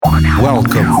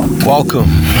Welcome.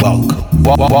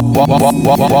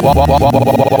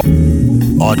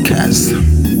 Oddcast.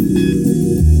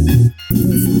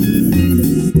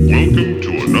 Welcome to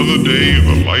another day in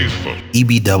the life of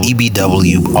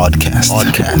EBW Oddcast.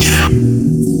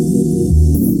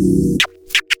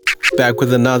 Back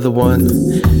with another one,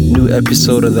 new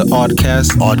episode of the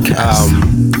Oddcast.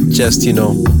 Just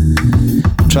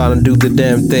trying to do the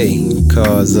damn thing,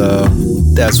 cause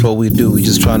that's what we do. We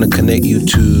just trying to connect you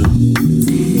to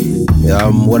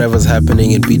whatever's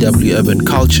happening in BW urban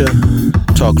culture.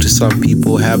 Talk to some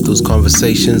people, have those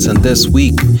conversations, and this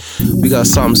week we got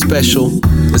something special.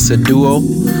 It's a duo.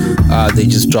 They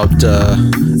just dropped a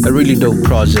really dope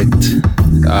project.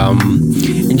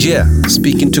 And yeah,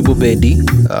 speaking to Bobedi,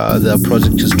 the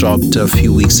project just dropped a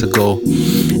few weeks ago,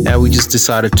 and we just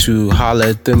decided to holler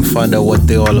at them, find out what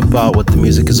they're all about, what the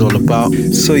music is all about.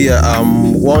 So yeah,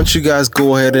 why don't you guys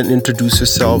go ahead and introduce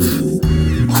yourself?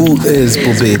 Who is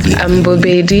Bobedi?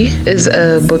 Bobedi is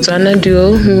a Botswana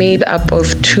duo made up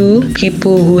of two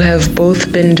people who have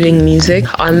both been doing music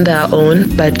on their own,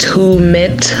 but who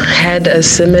met, had a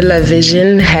similar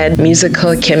vision, had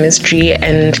musical chemistry,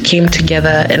 and came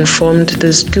together and formed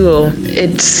this duo.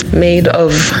 It's made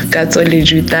of Katsoli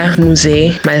Juta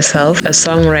Muze, myself, a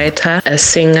songwriter, a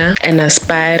singer, an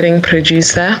aspiring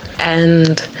producer,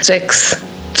 and Twex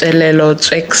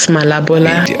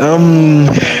Malabola.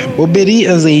 Bobedi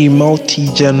is a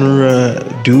multi-genre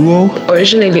duo.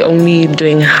 Originally only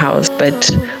doing house,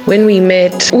 but when we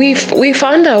met, we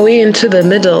found our way into the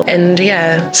middle, and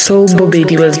yeah, so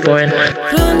Bobedi was born.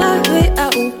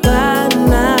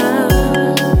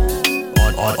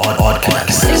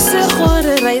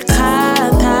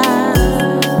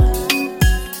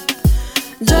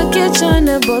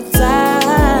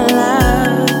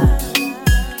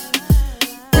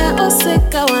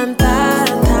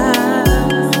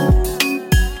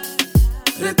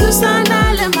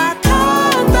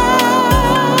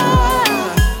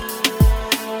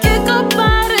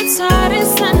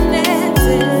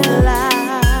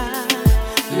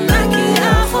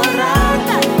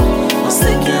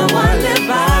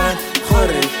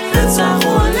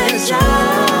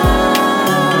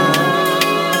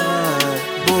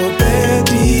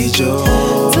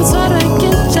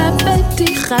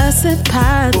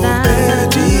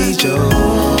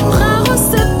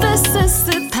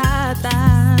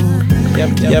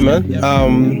 Yeah, man.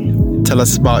 Tell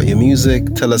us about your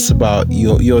music. Tell us about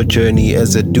your journey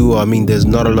as a duo. I mean, there's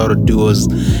not a lot of duos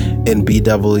in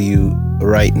BW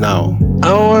right now.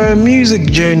 Our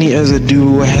music journey as a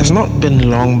duo has not been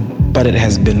long, but it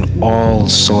has been all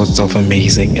sorts of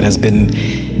amazing. It has been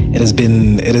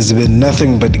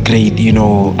nothing but great,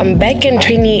 Back in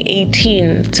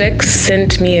 2018, Twex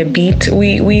sent me a beat.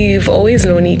 We've always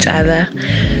known each other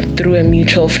through a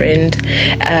mutual friend,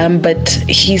 but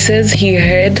he says he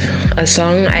heard a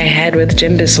song I had with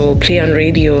Jembiso play on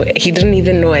radio. He didn't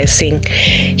even know I sing.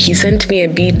 He sent me a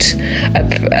beat.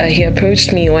 He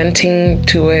approached me wanting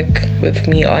to work with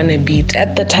me on a beat.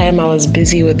 At the time, I was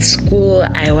busy with school.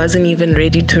 I wasn't even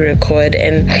ready to record,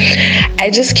 and I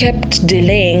just kept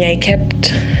delaying. I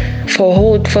kept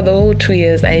for the whole 2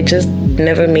 years. I just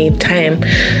never made time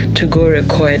to go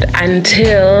record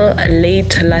until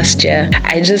late last year.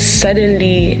 I just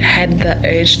suddenly had the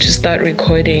urge to start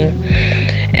recording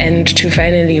and to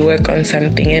finally work on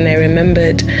something. And I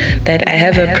remembered that I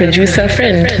have a producer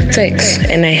friend, Twex,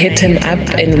 and I hit him up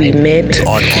and we met.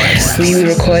 We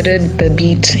recorded the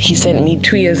beat he sent me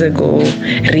 2 years ago,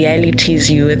 Reality's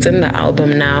You. It's in the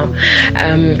album now.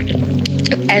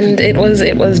 And it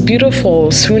was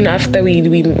beautiful. Soon after we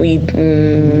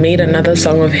made another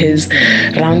song of his,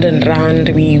 Round and Round.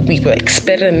 We were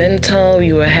experimental,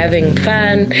 we were having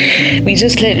fun, we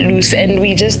just let loose, and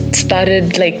we just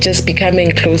started just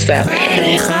becoming closer.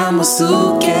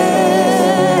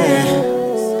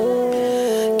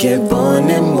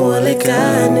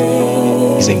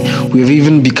 We've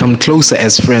even become closer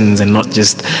as friends and not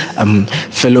just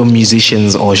fellow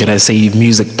musicians, or should I say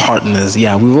music partners.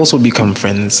 Yeah, we've also become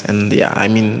friends, and yeah,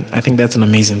 I think that's an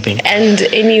amazing thing. And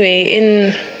anyway,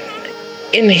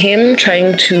 in him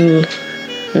trying to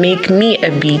make me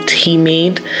a beat, he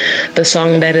made the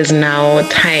song that is now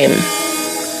Time.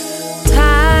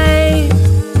 Time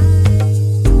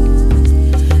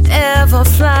ever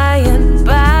flying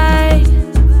by.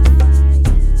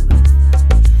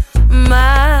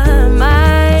 My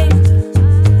mind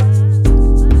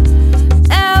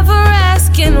ever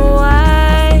asking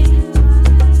why.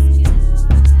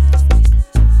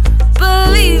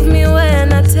 Believe me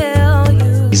when I tell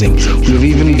you, we've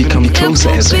even become closer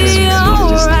as friends.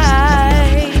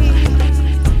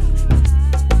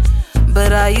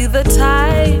 But are you the type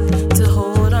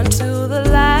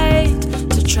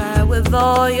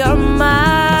for your mind.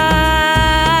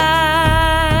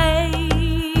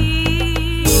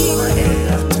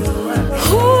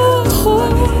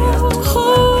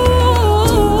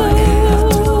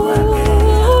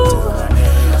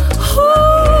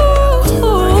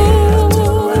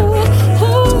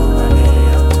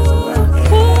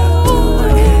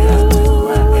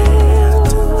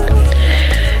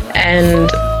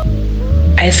 And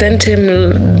I sent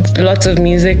him lots of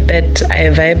music that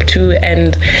I vibe to,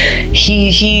 and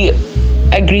he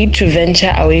agreed to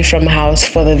venture away from house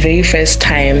for the very first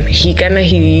time. He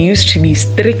used to be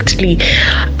strictly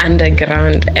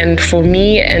underground, and for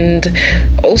me, and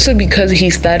also because he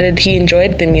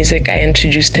enjoyed the music I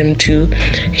introduced him to,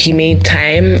 he made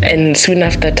time, and soon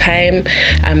after time,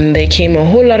 there came a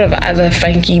whole lot of other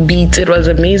funky beats. It was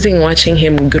amazing watching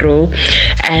him grow,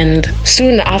 and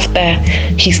soon after,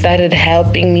 he started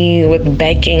helping me with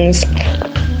backings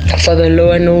for the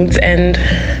lower notes, and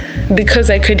because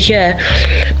I've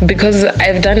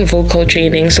done vocal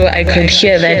training, so I could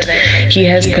hear that he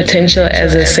has potential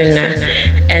as a singer.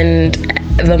 And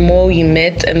the more we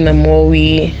met and the more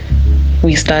we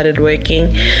started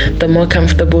working, the more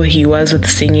comfortable he was with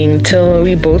singing, till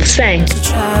we both sang.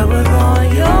 Try with all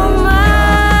your mind.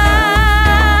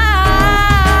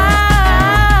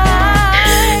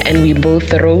 And we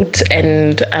both wrote,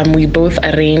 and we both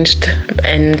arranged,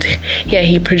 and yeah,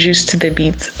 he produced the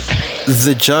beats.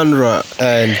 The genre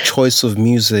and choice of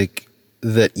music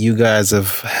that you guys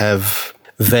have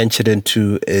ventured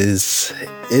into is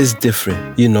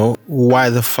different, you know. Why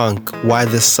the funk? Why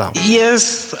the sound?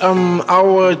 Yes,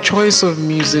 our choice of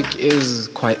music is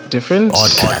quite different.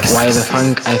 Oddcast. Why the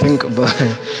funk? I think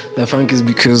the funk is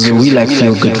because we like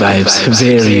feel good vibes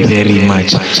very, very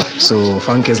much. So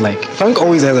funk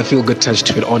always has a feel good touch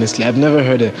to it. Honestly, I've never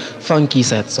heard a funky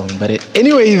sad song, but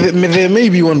anyway, there may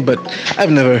be one, but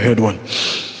I've never heard one.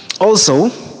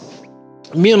 Also,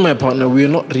 me and my partner, we're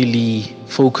not really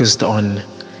focused on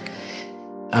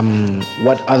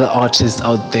what other artists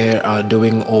out there are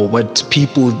doing, or what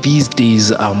people these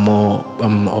days are more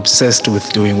obsessed with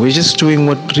doing. We're just doing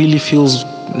what really feels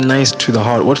nice to the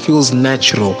heart, what feels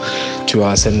natural to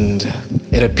us, and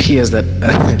it appears that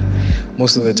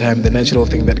most of the time the natural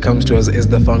thing that comes to us is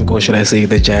the funk, or should I say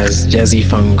the jazzy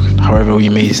funk, however we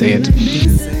may say it.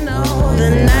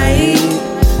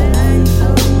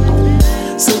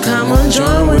 So come on,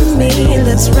 join with me,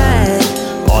 let's ride.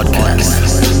 Oddcast.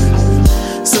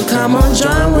 So come on,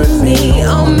 join with me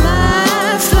on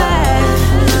my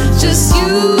flight. Just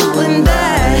you and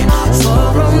I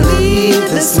for only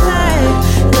this night.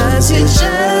 'Cause you're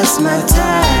just my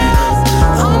type.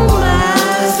 On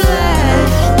my flight.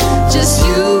 Just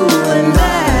you and I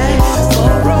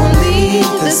for only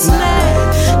this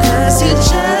night. 'Cause you're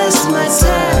just my type.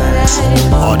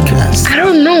 Podcast. I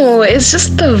don't know, it's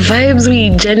just the vibes we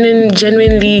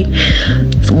genuinely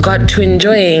got to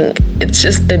enjoying. It's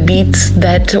just the beats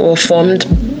that were formed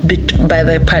by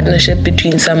the partnership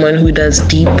between someone who does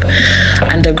deep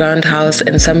underground house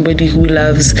and somebody who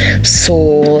loves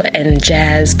soul and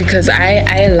jazz, because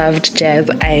I loved jazz.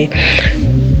 I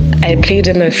played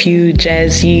him a few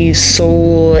jazzy,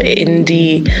 soul,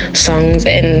 indie songs,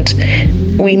 and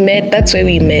that's where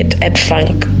we met, at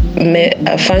funk.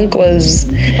 Funk was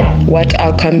what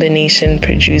our combination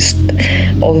produced.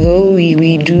 Although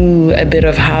we do a bit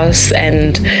of house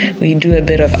and we do a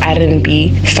bit of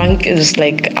R&B, funk is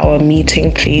like our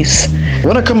meeting place. We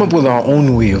want to come up with our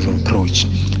own way of approach,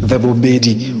 the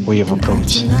Bobedi way of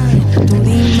approach. Don't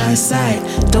leave my side,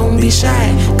 don't be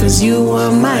shy, 'cause you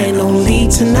are mine only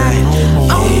tonight.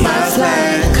 On my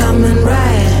flight, come and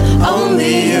ride,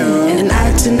 only you and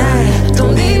I tonight.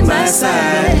 Don't leave my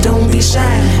side, don't be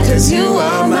shy, 'cause you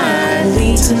are mine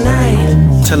only tonight.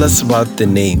 Tell us about the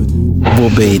name,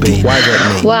 Bobedi. Why that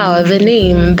name? Wow, the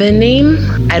name,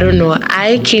 I don't know.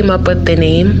 I came up with the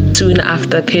name soon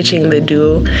after pitching the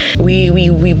duo.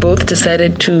 We both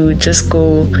decided to just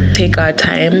go take our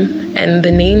time, and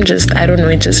the name just, I don't know,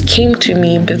 it just came to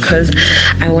me because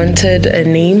I wanted a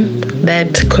name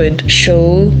that could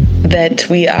show that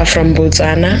we are from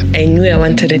Botswana. I knew I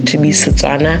wanted it to be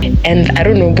Setswana, and I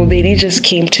don't know, Bobedi just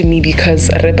came to me because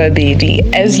Rebabedi,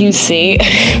 as you say,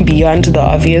 beyond the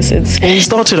obvious. When we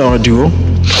started our duo,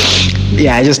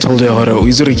 yeah, I just told her,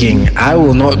 I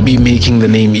will not be making the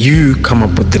name. You come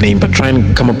up with the name, but try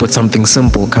and come up with something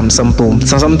simple.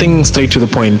 Something straight to the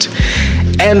point.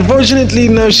 And fortunately,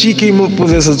 now she came up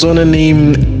with a Setswana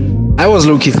name. I was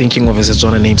low-key thinking of a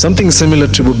Setswana name, something similar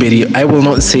to Bobedi. I will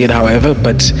not say it, however,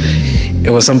 but it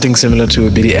was something similar to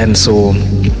Bobedi. And so,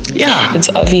 Yeah. It's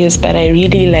obvious, but I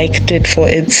really liked it for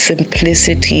its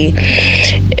simplicity,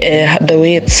 the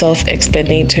way it's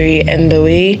self-explanatory, and the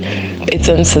way it's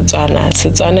in Setswana.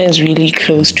 Setswana is really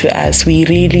close to us. We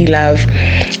really love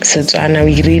Setswana.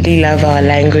 We really love our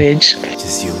language.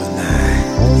 Just you and I.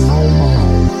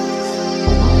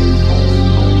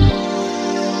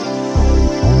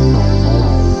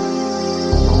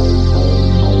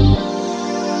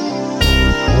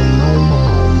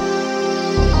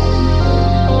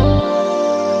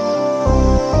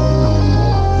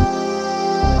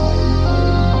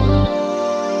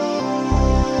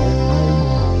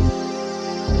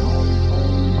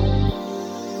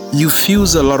 You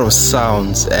fuse a lot of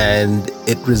sounds and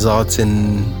it results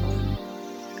in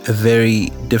a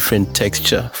very different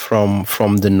texture from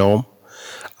the norm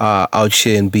out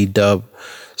here in B-Dub.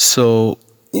 So,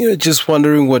 just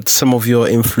wondering what some of your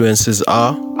influences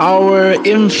are. Our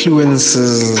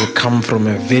influences come from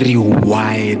a very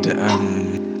wide.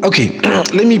 Okay,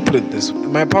 let me put it this way.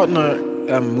 My partner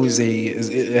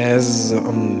Muze has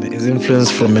is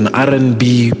influenced from an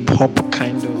R&B pop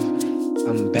kind of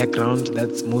background.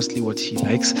 That's mostly what he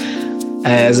likes.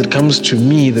 As it comes to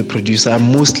me, the producer,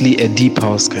 I'm mostly a deep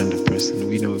house kind of person.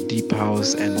 We know deep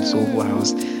house and soulful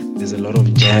house. There's a lot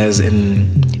of jazz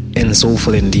in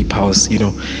soulful and deep house.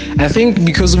 I think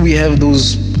because we have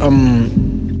those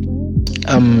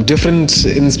different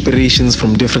inspirations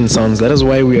from different sounds, that is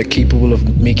why we are capable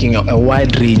of making a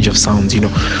wide range of sounds.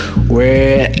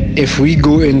 Where if we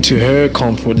go into her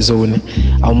comfort zone,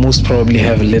 I'll most probably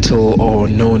have little or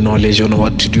no knowledge on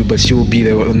what to do, but she will be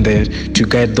there to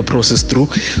guide the process through.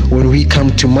 When we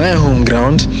come to my home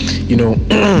ground,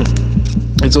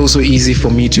 it's also easy for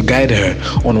me to guide her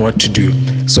on what to do.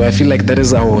 So I feel like that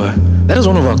is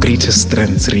one of our greatest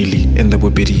strengths, really, in the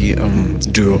Bobedi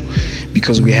duo,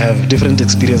 because we have different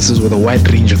experiences with a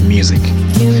wide range of music.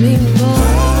 Give me more.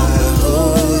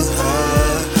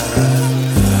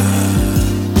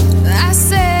 I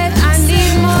said I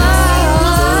need more.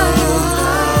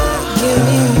 Give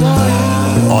me more.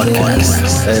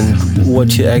 Oddcast. And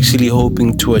what you're actually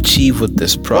hoping to achieve with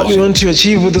this What we project. want to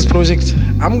achieve with this project,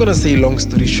 I'm gonna say long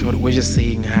story short, we're just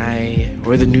saying hi.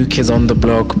 We're the new kids on the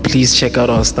block. Please check out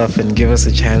our stuff and give us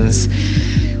a chance.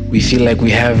 We feel like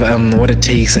we have what it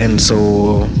takes, and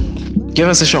so give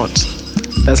us a shot.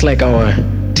 That's like our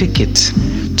ticket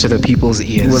to the people's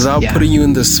ears. Without putting you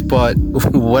in the spot,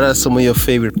 what are some of your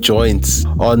favorite joints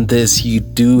on this? You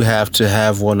do have to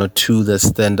have one or two that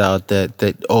stand out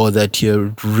that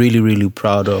you're really, really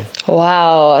proud of.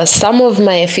 Wow, some of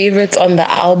my favorites on the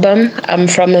album,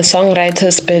 from a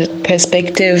songwriter's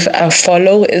perspective,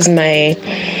 "Follow" is my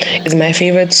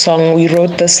favorite song. We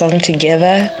wrote the song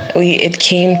together. It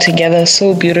came together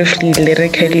so beautifully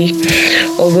lyrically.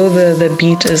 Although the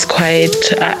beat is quite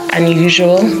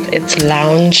unusual, it's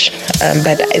lounge,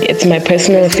 but it's my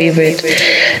personal favorite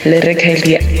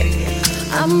lyrically.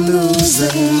 I'm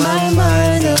losing my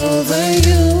mind over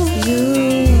you.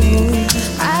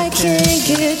 I can't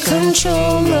get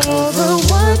control over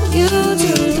what you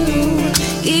do.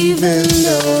 Even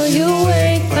though you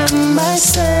wake by my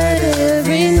side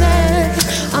every night,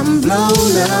 I'm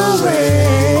blown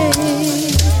away.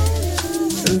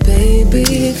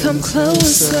 Baby, come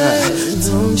closer.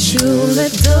 Don't you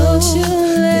let go. You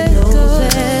know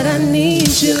that I need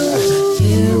you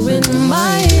here in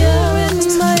my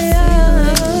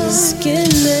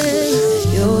skin.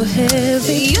 You're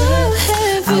heavy.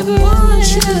 I want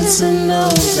you to know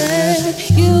that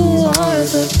you are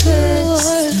the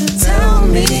best. Tell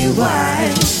me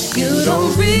why you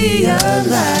don't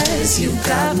realize you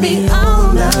got me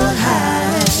on a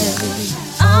high,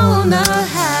 on a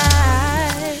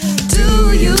high.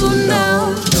 Do you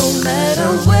know, no matter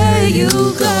where you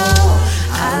go,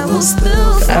 I will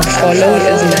still "Follow"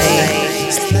 is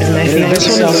my favorite This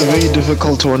one is a song. very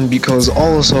difficult one because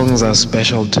all songs are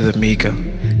special to the maker.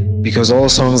 Because all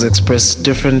songs express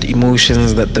different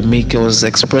emotions that the maker was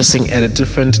expressing at a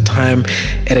different time,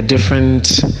 in a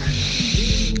different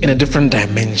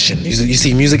dimension. You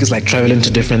see, music is like traveling to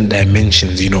different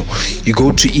dimensions. You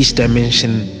go to each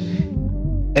dimension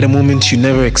at a moment you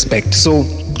never expect. So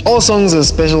all songs are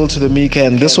special to the maker,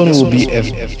 and this one will be a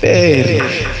very,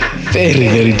 very,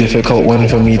 very difficult one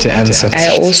for me to answer.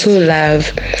 I also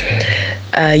love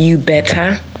 "You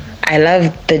Better." I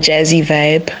love the jazzy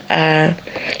vibe.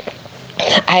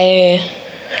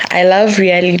 I love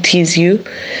Reality's You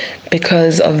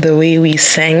because of the way we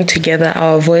sang together.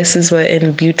 Our voices were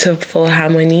in beautiful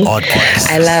harmony.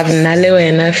 Oddcast. I love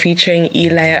Nalewena featuring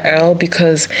Eli Earl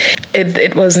because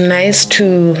it was nice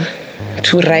to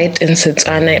write in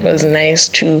Setswana. It was nice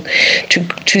to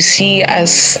see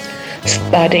us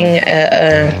starting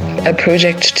a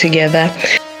project together.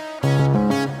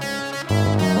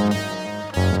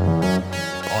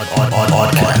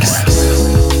 Oddcast.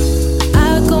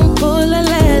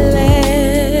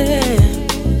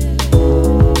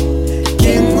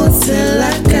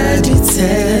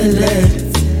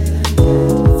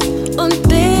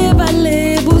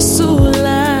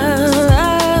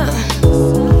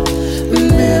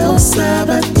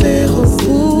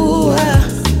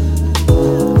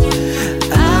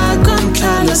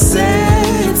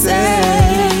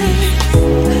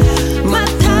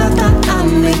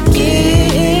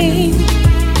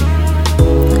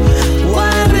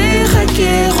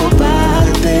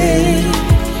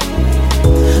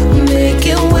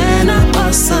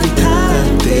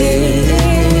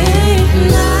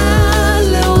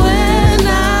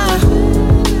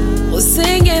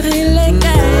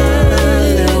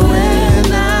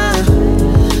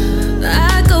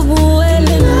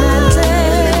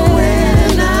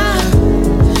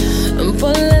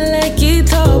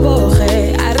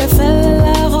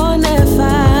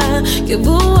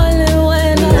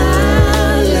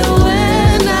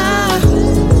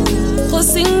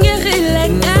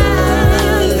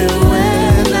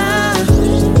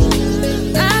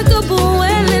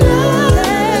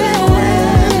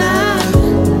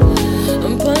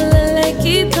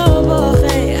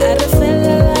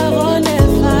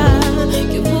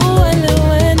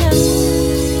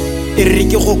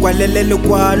 kwalele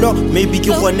lekwalo maybe ke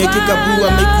gone ke ka bua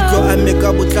maikutlo a me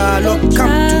ka botlalo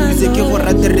come to ke go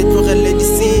rate re tlogele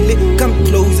disele come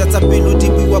closer tsa pelo di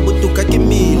bua botoka ke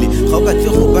mele ga o batle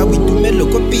go ba boitumelo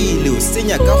ko pele o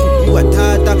senya ka go bua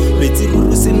thata lwetse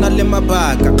ruru sena le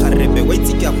mabaka kgarebe wa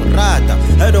itse ke a go rata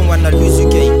I don't wanna lose you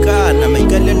ke ikana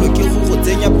maikalelo ke go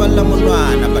tsenya pala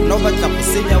monwana but no batla go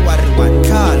senya wa re wa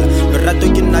tlhala lorato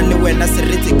ke nna le wena se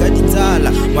retse ka ditsala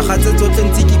magatse tsotle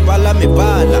ntse ke pala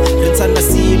mebala re tsana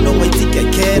sino wa itse ke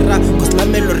kera cause la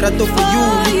melo rato for you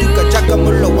le ka jaka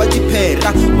mollo wa dipera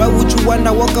why would you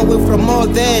wanna walk away from all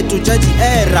that to judge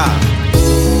era.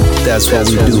 That's what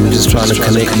we do. We're just trying to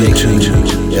connect you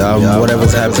to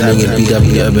whatever's happening in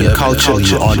EBW Urban Culture.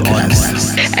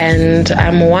 And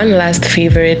one last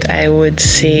favorite, I would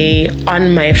say,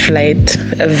 On My Flight,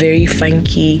 a very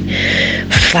funky,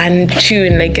 fun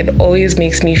tune. Like, it always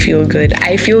makes me feel good.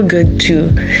 I feel good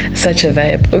too. Such a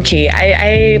vibe. Okay,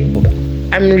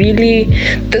 I'm really,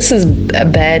 this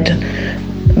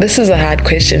is a hard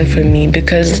question for me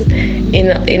because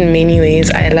in many ways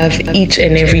I love each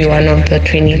and every one of the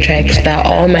 20 tracks. They're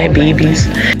all my babies.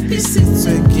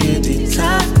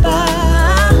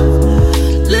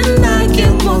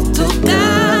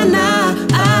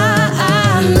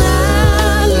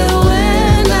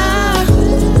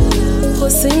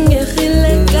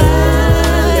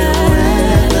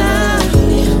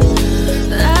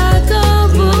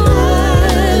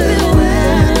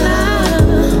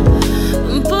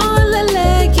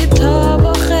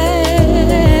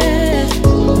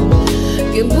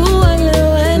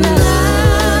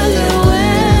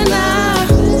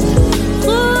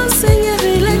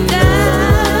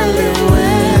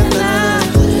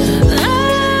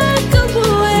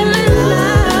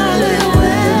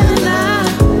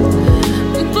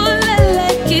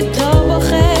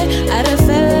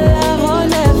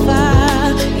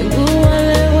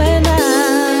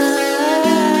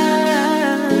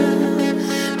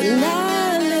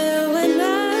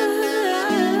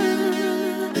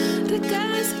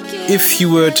 If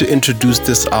you were to introduce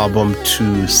this album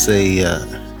to, say,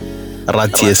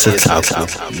 Ratie Setlhako,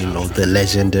 the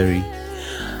legendary,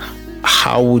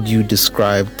 how would you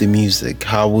describe the music?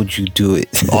 How would you do it?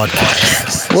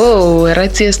 Whoa,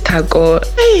 Ratie Setlhako.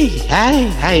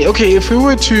 Hey. Okay, if we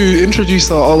were to introduce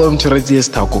our album to Ratie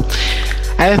Setlhako,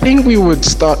 I think we would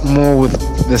start more with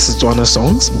the Setswana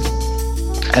songs.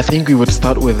 I think we would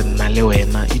start with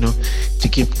Nalewena, to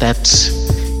keep that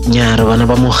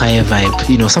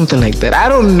vibe, something like that. I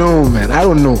don't know, man. I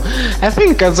don't know. I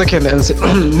think Kanza can answer,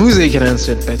 music can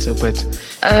answer it better, but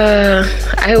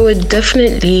I would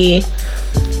definitely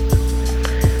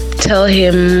tell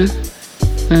him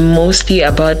mostly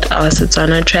about our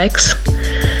Setswana tracks.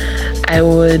 I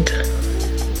would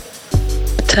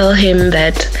tell him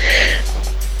that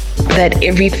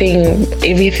everything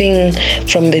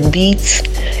from the beats,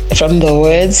 from the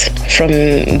words, from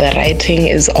the writing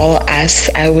is all us.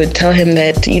 I would tell him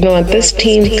that, this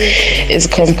team is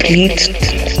complete.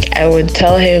 I would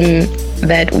tell him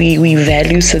that we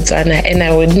value Setswana, and I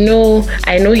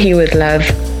know he would love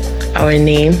our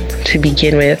name to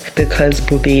begin with because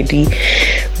Bobedi.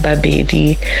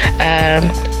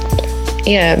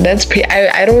 Yeah, that's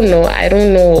I don't know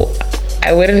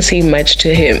I wouldn't say much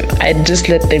to him. I'd just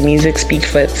let the music speak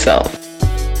for itself.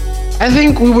 I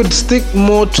think we would stick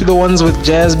more to the ones with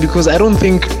jazz, because I don't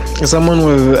think someone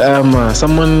with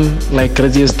someone like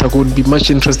Radius Tak would be much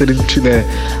interested into the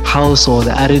house or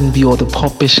the R&B or the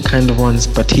popish kind of ones,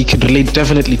 but he can relate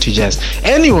definitely to jazz.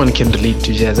 Anyone can relate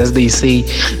to jazz, as they say,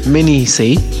 many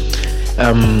say.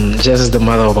 Jazz is the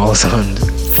mother of all sound.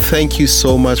 Thank you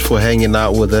so much for hanging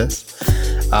out with us.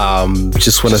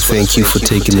 Just want to thank you for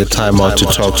taking the time out to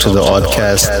talk to the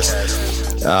Oddcast.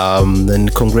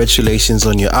 And congratulations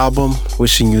on your album.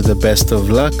 Wishing you the best of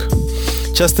luck.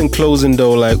 Just in closing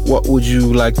though, like, what would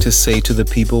you like to say to the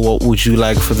people? What would you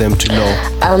like for them to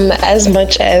know? As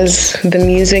much as the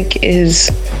music is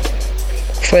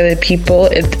for the people,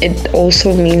 it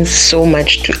also means so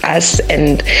much to us,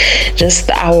 and just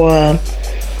our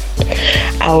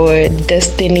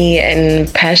destiny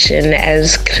and passion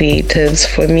as creatives.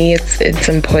 For me, it's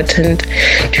important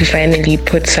to finally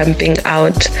put something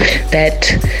out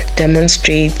that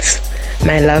demonstrates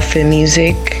my love for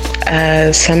music.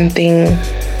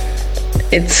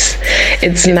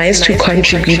 It's nice to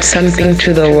contribute something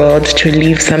to the world, to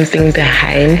leave something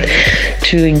behind,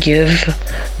 to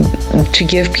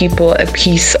give people a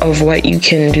piece of what you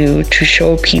can do, to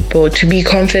show people, to be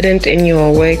confident in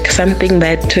your work, something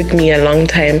that took me a long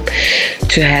time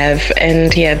to have.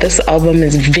 And yeah, this album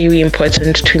is very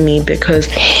important to me because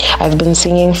I've been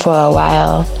singing for a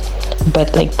while,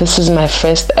 but like, this is my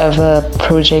first ever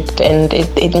project, and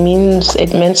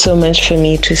it meant so much for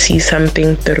me to see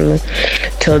something through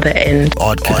till the end.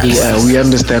 Yeah, we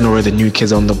understand we're the new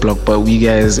kids on the block, but we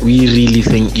really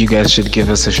think you guys should give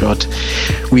us a shot.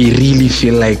 We really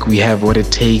feel like we have what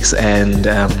it takes, and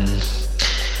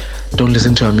don't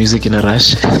listen to our music in a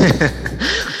rush.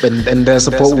 And the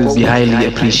support will be highly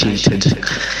appreciated.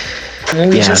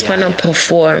 We just want to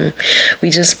perform.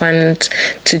 We just want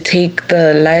to take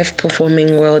the live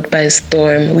performing world by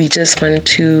storm. We just want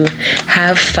to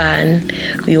have fun.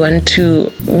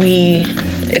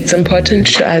 It's important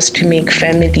to us to make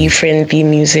family-friendly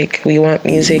music. We want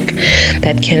music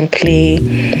that can play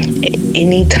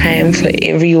anytime for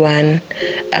everyone.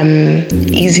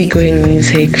 Easygoing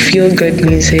music, feel-good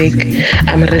music,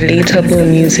 relatable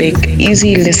music,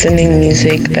 easy listening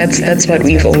music. That's what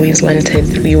we've always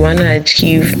wanted. We want to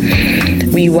achieve.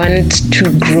 We want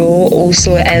to grow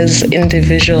also as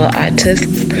individual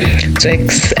artists.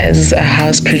 Drex as a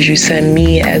house producer,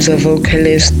 me as a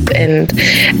vocalist and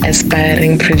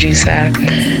aspiring producer.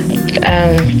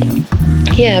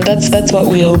 Yeah, that's what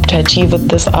we hope to achieve with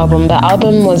this album. The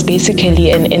album was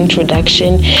basically an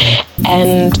introduction,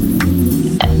 and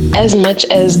as much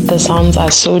as the sounds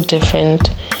are so different,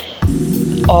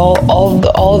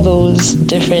 all those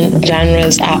different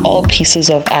genres are all pieces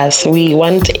of us. We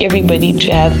want everybody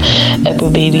to have a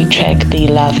Bobedi track they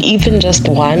love. Even just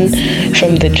one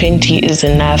from the 20 is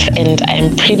enough, and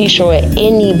I'm pretty sure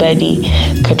anybody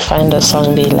could find a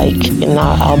song they like in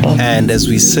our album. And as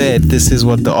we said, this is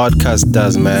what the Oddcast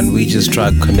does, man. We just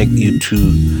try to connect you to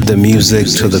the music,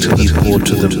 to the people,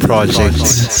 to the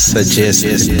projects, suggest,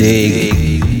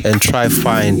 dig, and try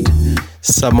find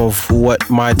some of what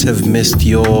might have missed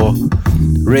your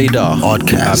radar.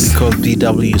 Oddcast. Because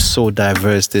BW is so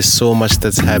diverse, there's so much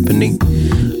that's happening.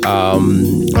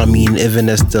 I mean, even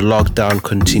as the lockdown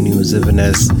continues, even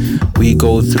as we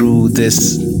go through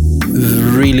this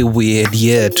really weird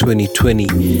year 2020,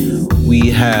 we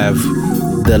have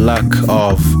the luck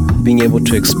of being able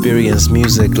to experience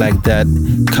music like that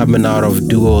coming out of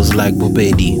duos like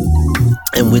Bobedi.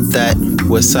 And with that,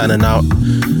 we're signing out.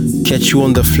 Catch you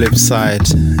on the flip side.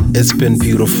 It's been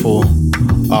beautiful.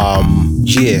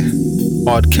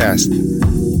 Oddcast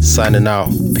signing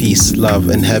out. Peace, love,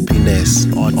 and happiness.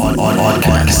 Oddcast.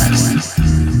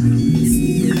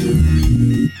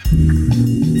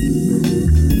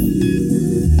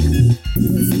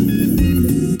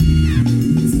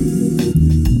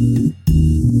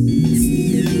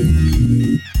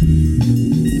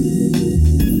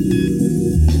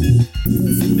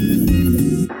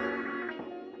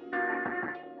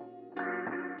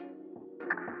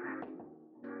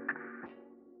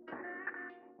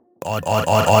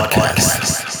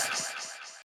 Oddcast.